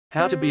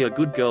How to be a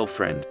good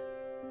girlfriend.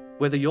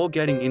 Whether you're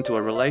getting into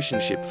a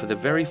relationship for the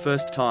very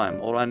first time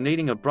or are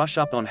needing a brush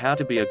up on how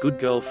to be a good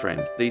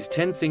girlfriend, these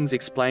 10 things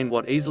explain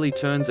what easily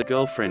turns a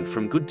girlfriend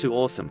from good to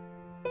awesome.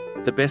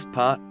 The best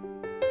part?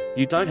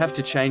 You don't have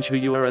to change who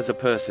you are as a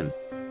person.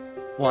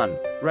 1.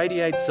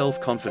 Radiate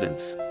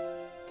self-confidence.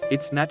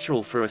 It's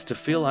natural for us to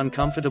feel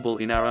uncomfortable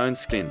in our own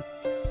skin.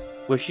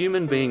 We're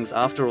human beings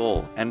after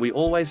all, and we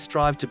always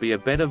strive to be a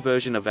better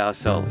version of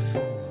ourselves.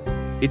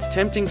 It's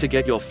tempting to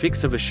get your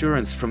fix of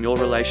assurance from your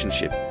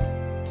relationship.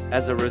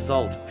 As a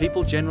result,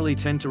 people generally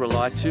tend to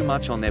rely too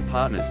much on their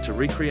partners to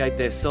recreate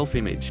their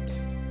self-image.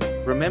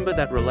 Remember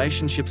that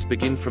relationships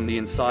begin from the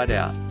inside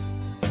out.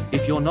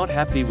 If you're not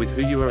happy with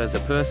who you are as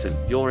a person,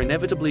 you're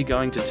inevitably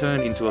going to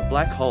turn into a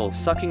black hole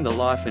sucking the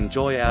life and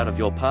joy out of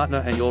your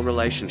partner and your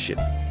relationship.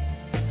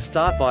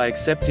 Start by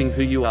accepting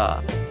who you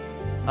are.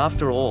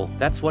 After all,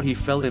 that's what he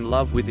fell in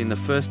love with in the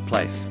first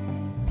place.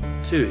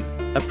 2.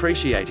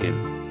 Appreciate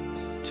him.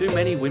 Too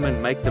many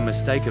women make the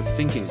mistake of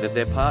thinking that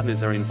their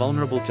partners are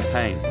invulnerable to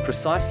pain,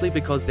 precisely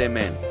because they're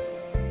men.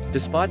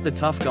 Despite the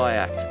tough guy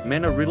act,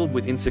 men are riddled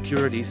with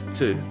insecurities,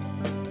 too.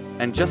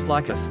 And just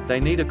like us, they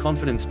need a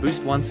confidence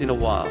boost once in a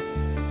while.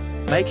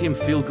 Make him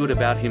feel good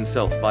about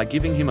himself by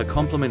giving him a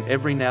compliment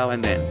every now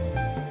and then.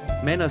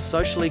 Men are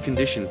socially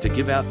conditioned to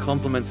give out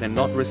compliments and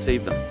not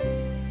receive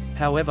them.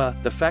 However,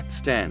 the fact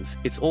stands,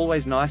 it's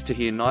always nice to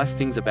hear nice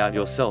things about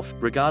yourself,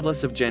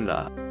 regardless of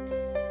gender.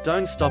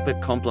 Don't stop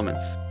at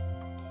compliments.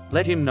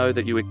 Let him know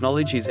that you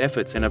acknowledge his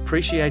efforts and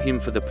appreciate him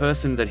for the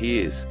person that he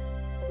is.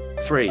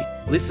 3.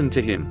 Listen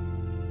to him.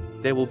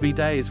 There will be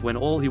days when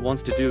all he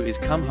wants to do is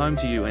come home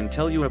to you and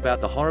tell you about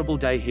the horrible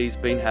day he's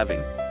been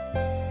having.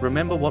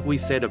 Remember what we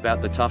said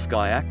about the tough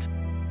guy act?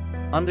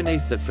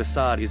 Underneath that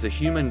facade is a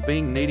human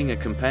being needing a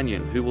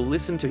companion who will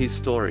listen to his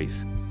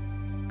stories.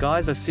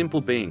 Guys are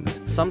simple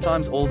beings,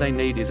 sometimes all they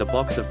need is a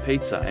box of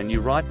pizza and you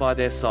right by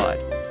their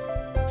side.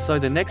 So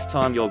the next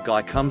time your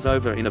guy comes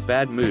over in a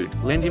bad mood,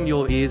 lend him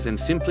your ears and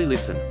simply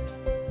listen.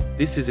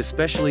 This is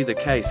especially the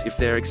case if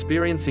they're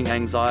experiencing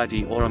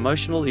anxiety or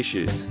emotional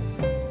issues.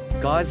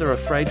 Guys are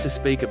afraid to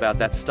speak about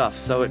that stuff,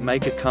 so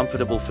make it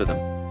comfortable for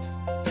them.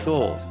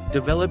 4.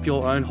 Develop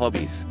your own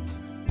hobbies.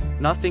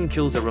 Nothing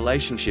kills a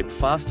relationship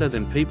faster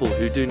than people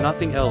who do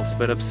nothing else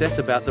but obsess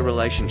about the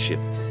relationship.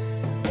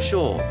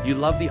 Sure, you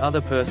love the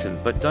other person,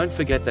 but don't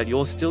forget that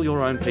you're still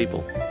your own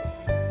people.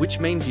 Which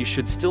means you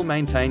should still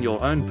maintain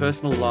your own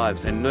personal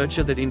lives and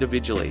nurture that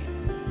individually.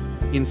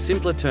 In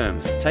simpler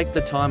terms, take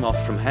the time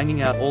off from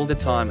hanging out all the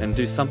time and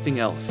do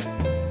something else.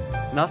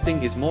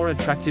 Nothing is more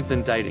attractive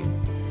than dating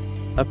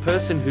a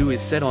person who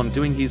is set on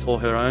doing his or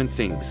her own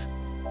things.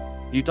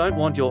 You don't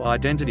want your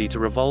identity to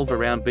revolve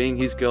around being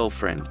his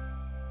girlfriend.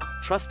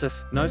 Trust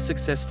us, no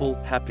successful,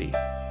 happy,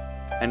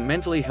 and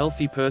mentally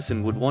healthy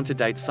person would want to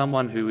date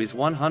someone who is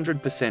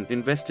 100%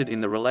 invested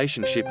in the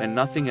relationship and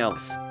nothing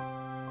else.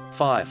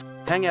 5.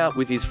 Hang out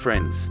with his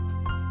friends.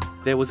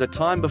 There was a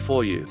time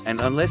before you,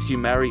 and unless you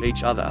marry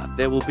each other,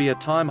 there will be a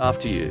time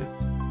after you.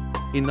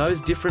 In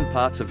those different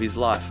parts of his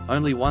life,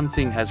 only one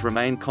thing has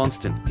remained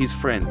constant: his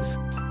friends.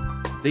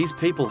 These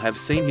people have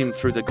seen him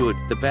through the good,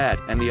 the bad,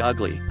 and the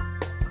ugly.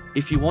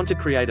 If you want to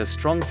create a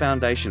strong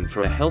foundation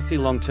for a healthy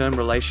long-term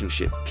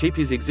relationship, keep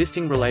his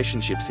existing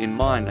relationships in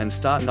mind and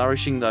start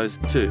nourishing those,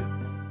 too.